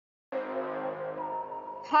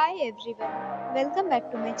Hi everyone, welcome back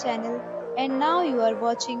to my channel. And now you are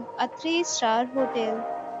watching a 3-star hotel.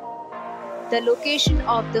 The location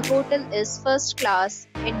of the hotel is first class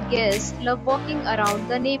and guests love walking around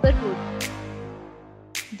the neighborhood.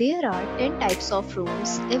 There are 10 types of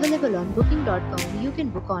rooms available on booking.com. You can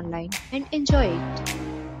book online and enjoy it.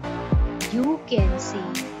 You can see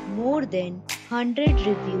more than 100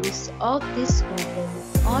 reviews of this hotel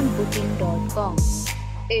on booking.com.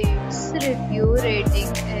 Its review rating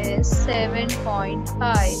is 7.5,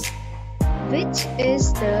 which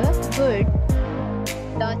is the good.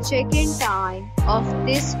 The check-in time of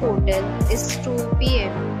this hotel is 2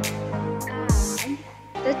 p.m. and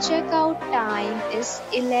the checkout time is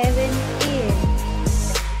 11 a.m.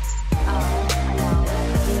 Pets are allowed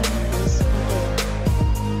in this hotel.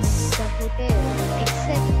 The hotel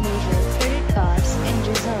accepts major credit cards and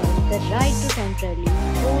reserves the right to temporarily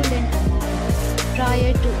hold an amount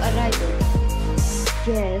prior to arrival.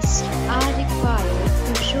 Guests are required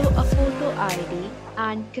to show a photo ID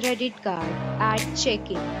and credit card at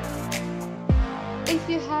check-in. If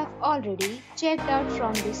you have already checked out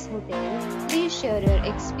from this hotel, please share your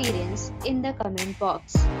experience in the comment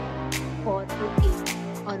box. For booking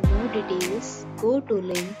or more details, go to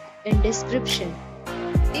link in description.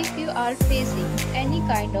 If you are facing any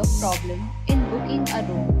kind of problem in booking a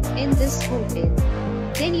room in this hotel,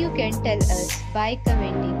 then you can tell us by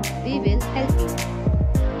commenting. We will help you.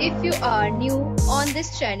 If you are new on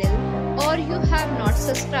this channel or you have not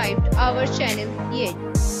subscribed our channel yet,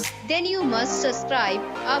 then you must subscribe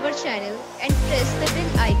our channel and press the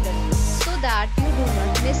bell icon so that you do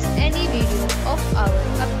not miss any video of our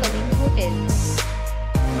upcoming hotel.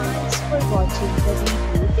 Thanks for watching the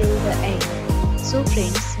video till the end. So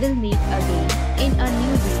friends, will meet again in a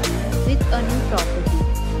new video with a new property.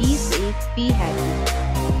 Be safe, be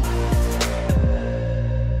happy.